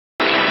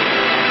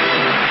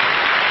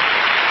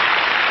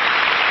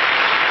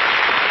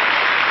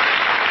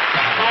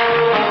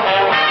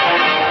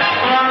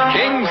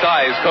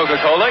size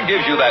Coca-Cola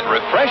gives you that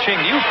refreshing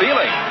new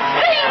feeling.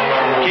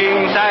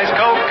 King size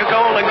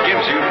Coca-Cola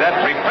gives you that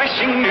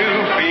refreshing new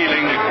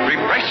feeling.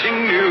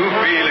 Refreshing new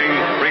feeling.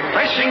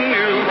 Refreshing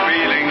new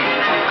feeling.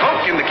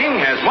 Coke in the King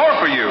has more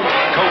for you.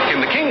 Coke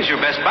in the King's your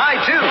best buy,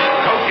 too.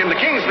 Coke in the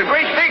King's the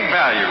great big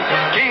value.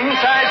 King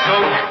size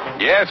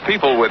Coke. Yes,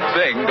 people would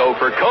sing, go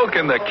for Coke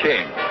in the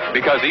King.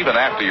 Because even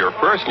after your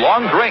first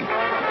long drink,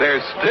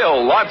 there's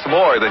still lots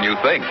more than you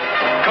think.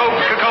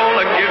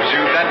 Coca-Cola gives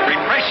you that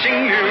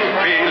refreshing new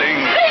feeling.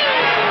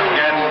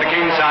 Get the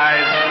King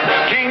size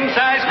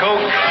Coke.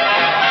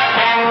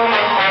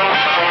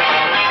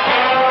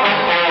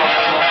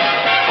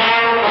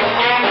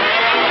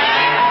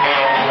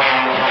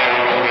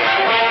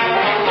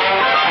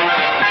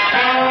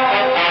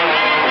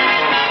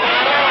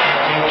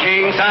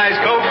 King size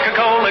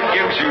Coca-Cola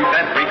gives you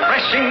that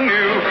refreshing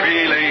new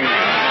feeling.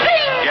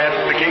 Get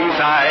the King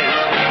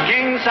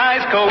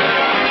size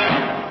Coke.